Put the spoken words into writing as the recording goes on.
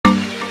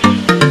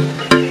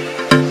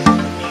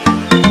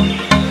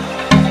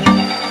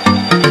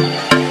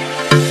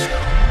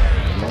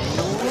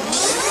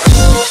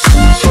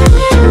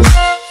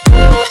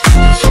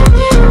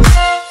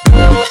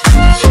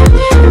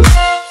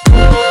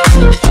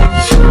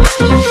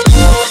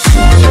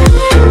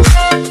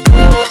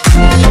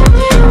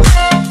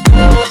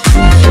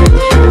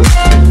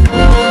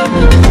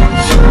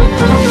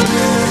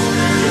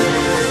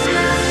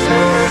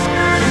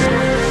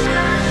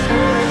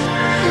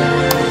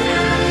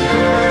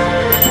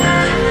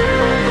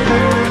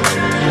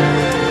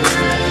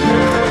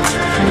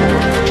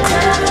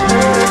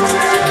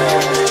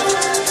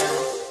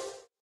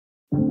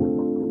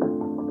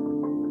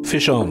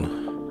fish on.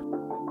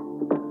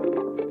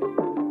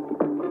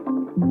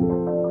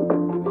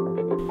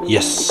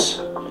 Yes,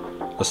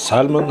 a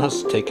salmon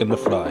has taken the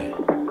fly,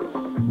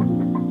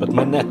 but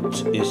my net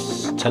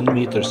is 10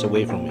 meters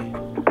away from me.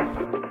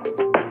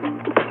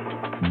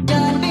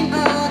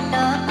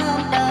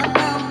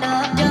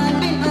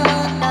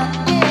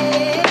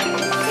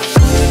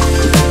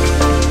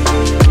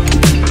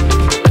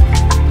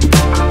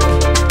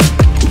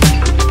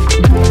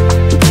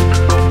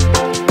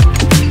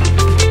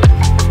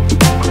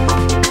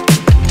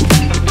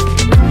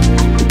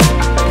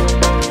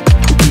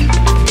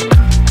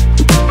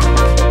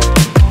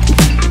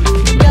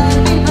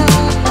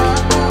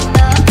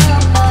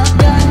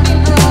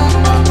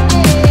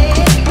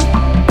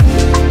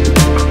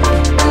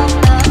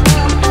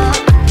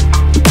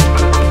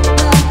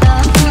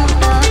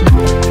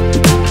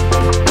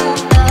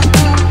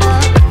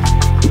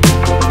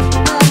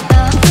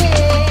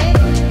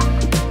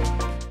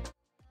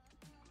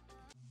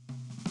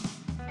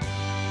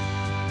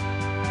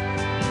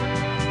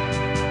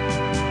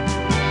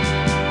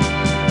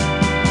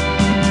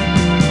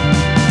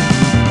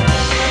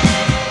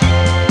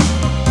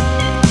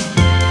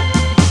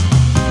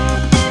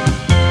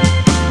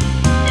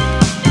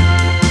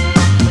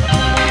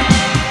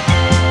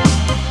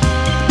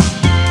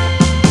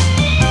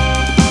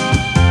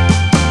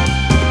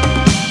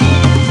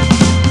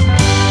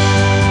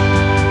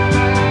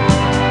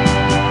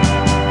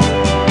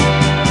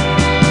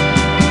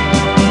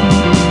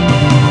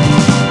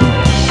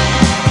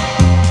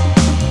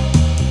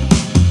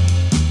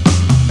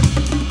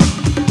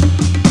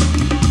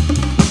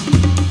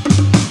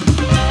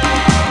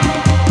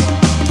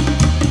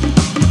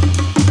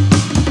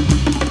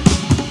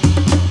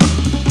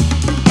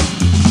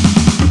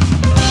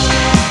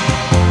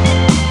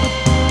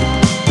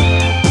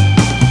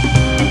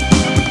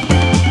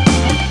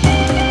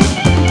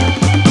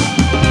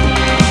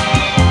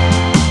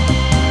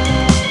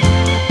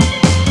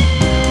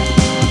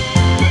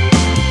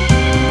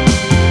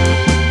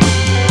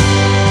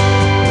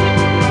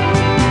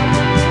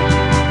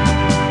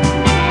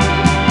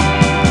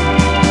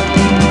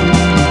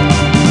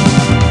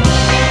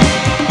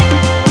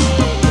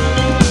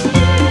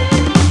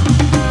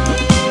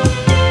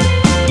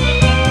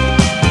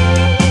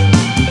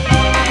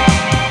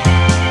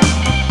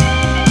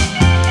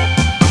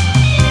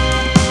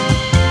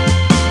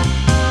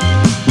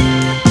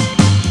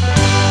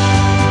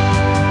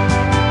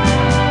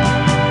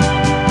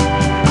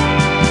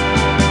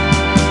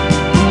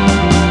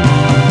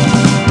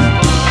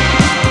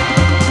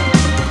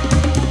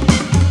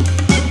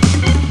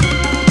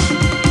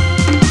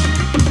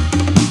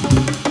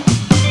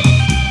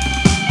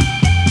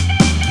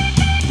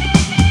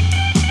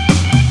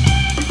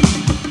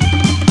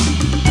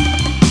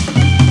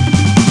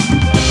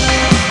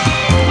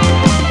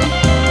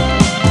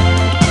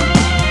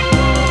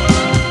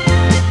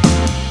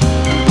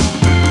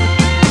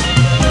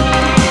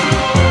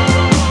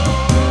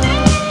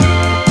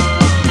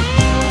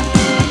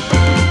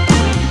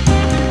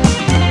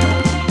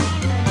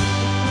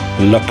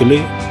 Luckily,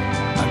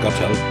 I got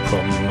help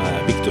from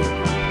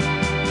Victor.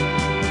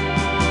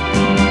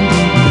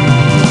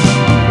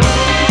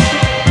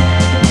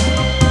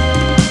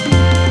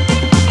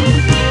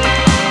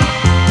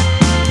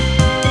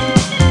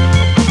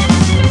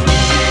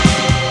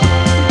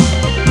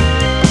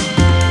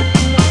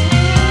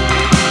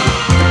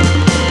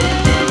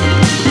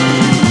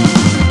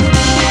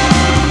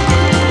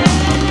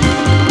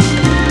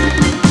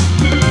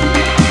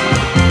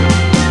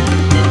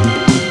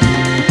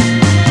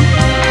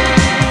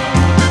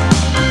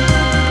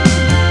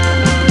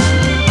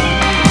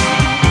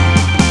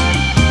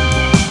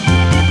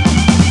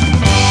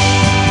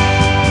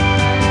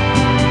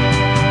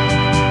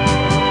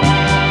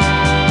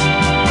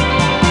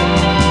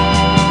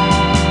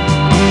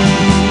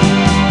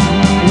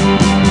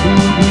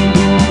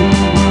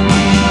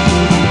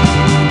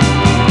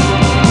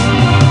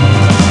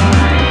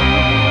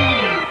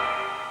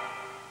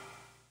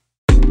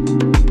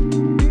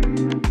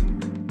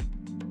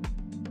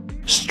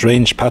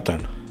 Strange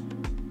pattern,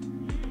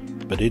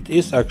 but it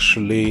is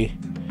actually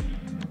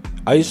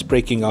ice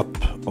breaking up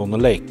on a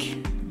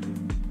lake.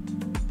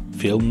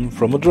 Film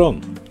from a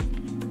drone.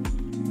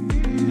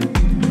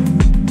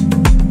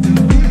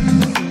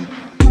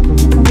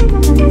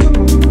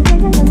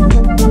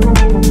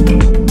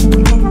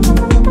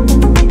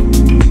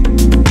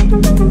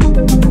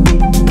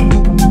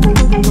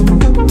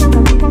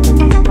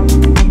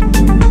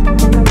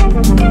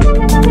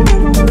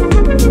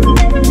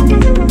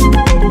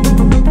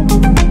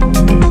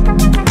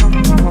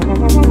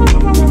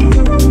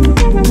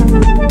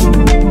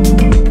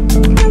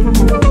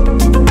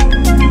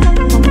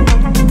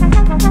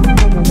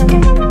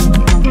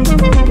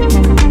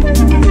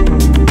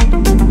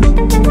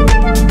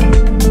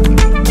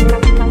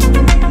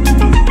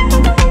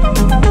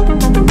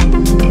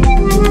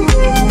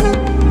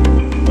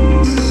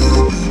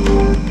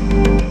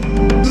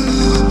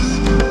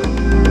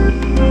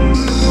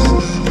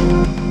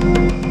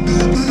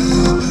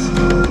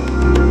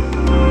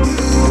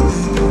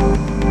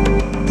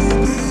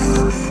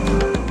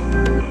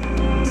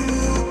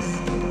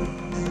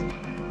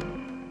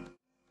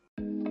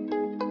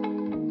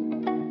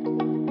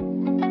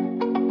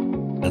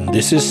 And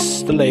this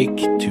is the lake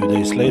 2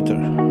 days later.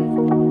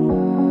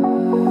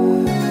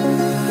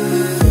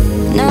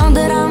 Now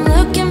that I'm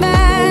looking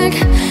back,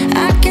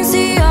 I can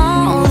see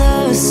all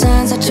the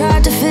signs I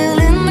tried to fill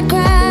in the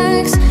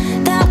cracks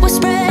that were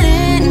spread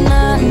in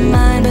my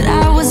mind, but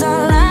I was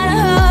all out of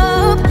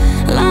hope,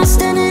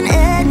 lost in an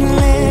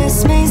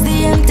endless maze.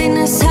 The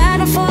emptiness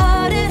had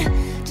unfolded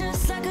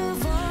just like a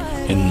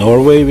void. In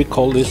Norway we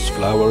call this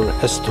flower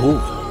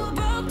hestehov,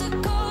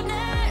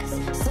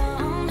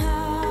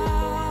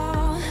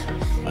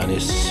 and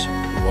it's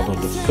one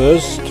of the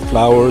first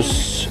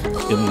flowers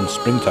in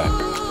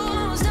springtime.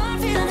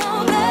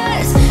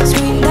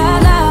 Screamed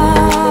out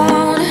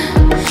loud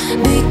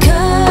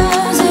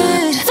because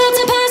it felt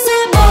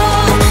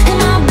impossible in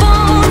my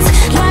bones,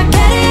 like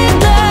getting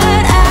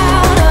blood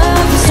out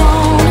of the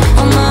stone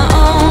on my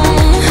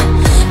own.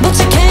 But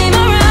you came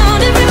around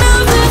and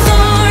removed the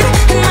thorn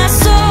in my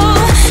soul.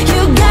 You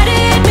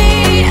guided me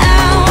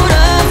out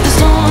of the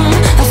storm.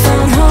 I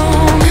found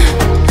home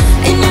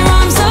in your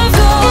arms of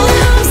gold,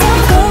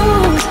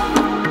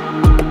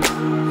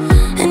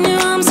 in your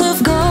arms of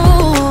gold.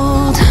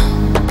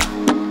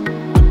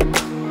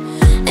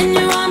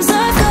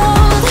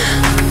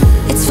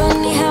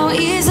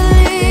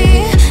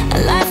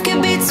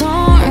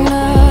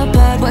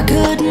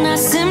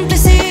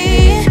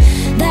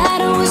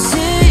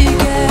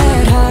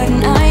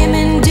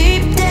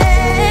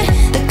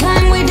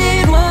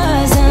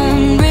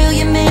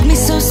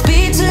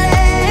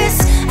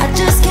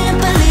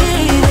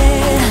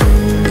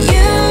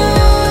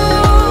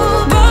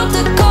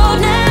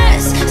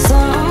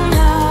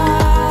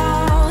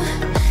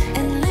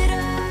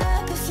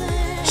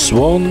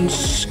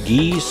 Swans,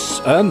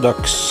 geese and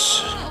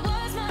ducks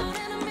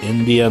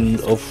in the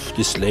end of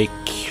this lake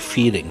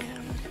feeding.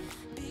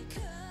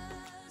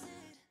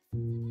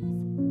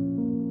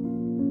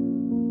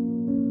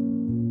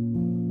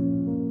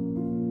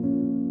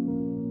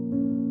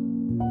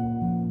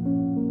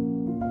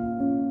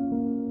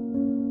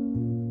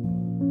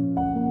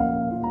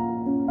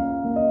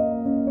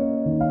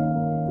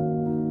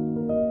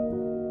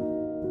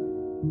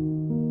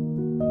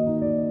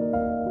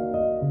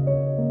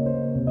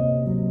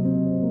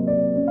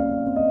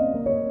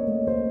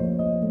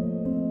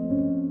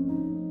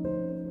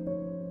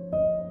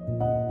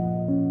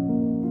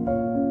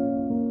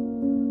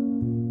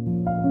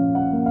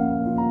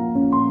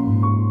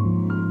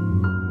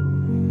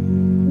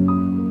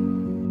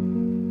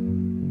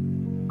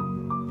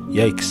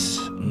 Yikes,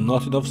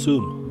 not enough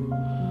zoom.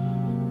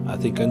 I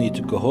think I need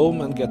to go home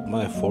and get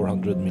my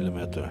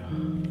 400mm.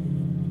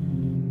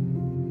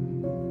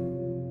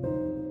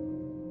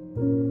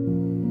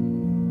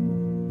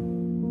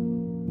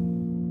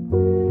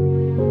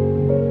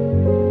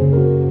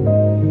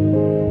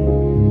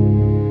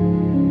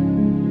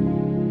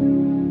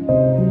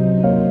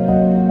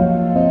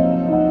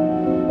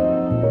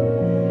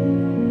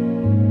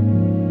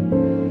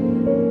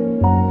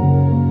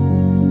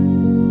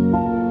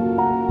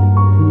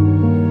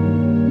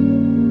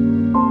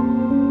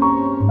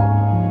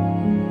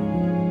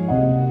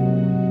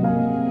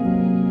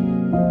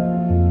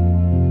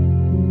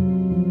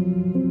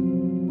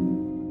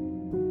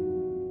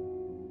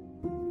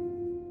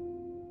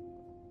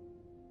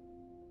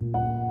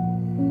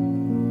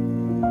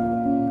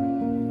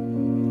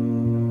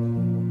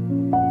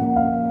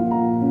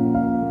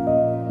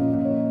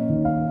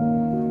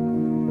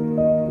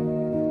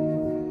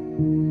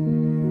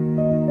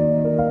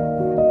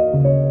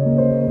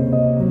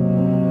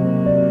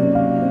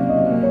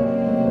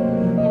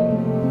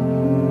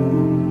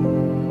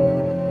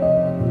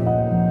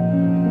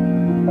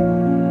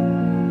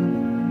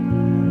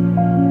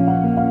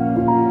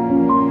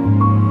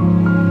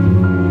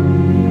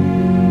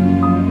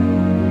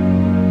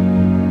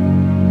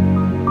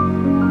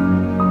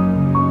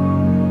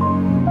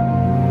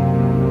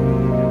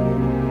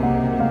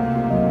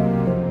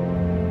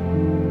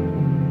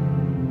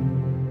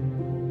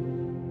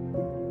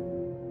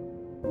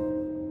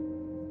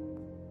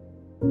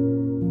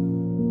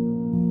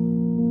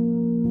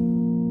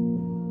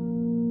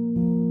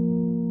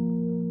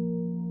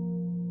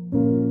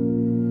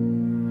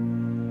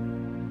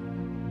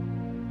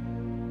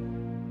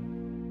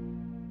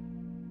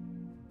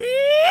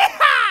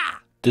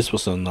 This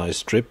was a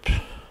nice trip,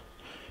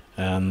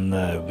 and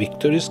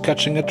Victor is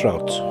catching a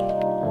trout.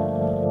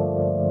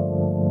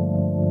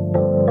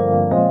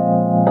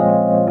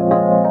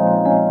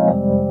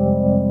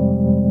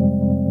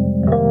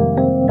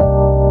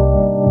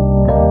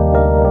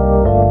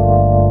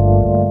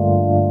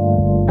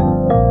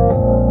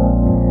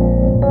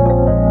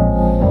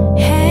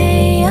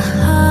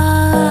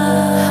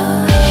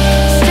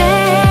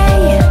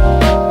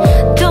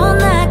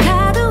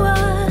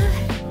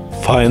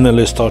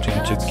 Finally starting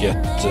to get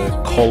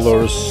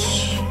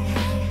colors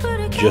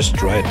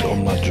just right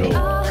on my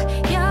jaw.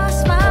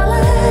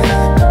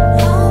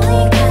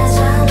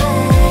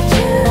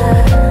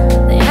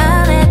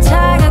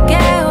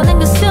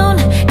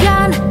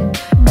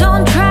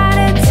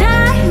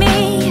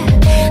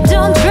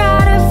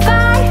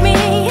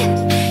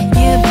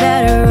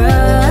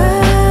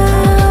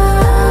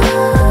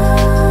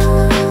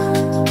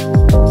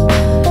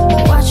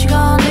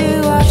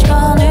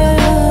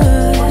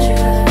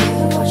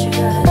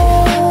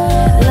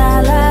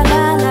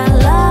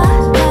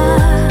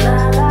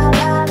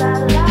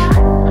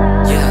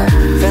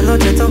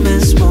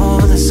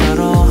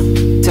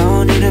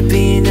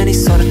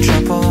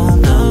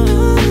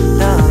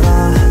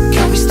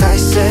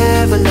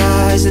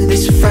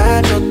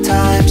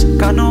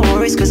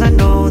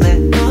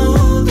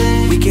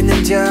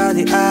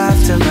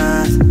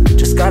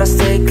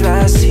 stay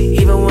classy,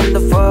 even when the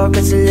fuck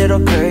gets a little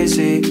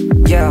crazy.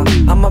 Yeah,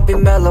 I'ma be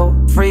mellow,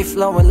 free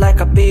flowing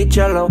like I be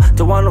jello.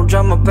 Don't want no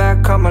drama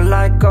back, coming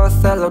like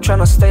Othello.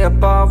 Tryna stay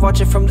above,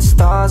 watching from the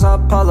stars,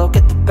 Apollo.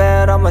 Get the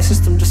bed on my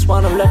system, just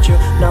wanna let you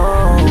know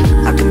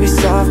I can be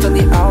soft on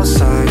the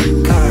outside,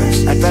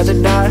 cause I'd rather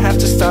not have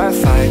to start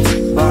fights.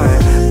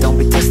 But don't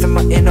be testing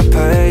my inner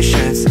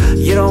patience,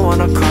 you don't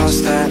wanna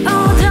cross that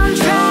line.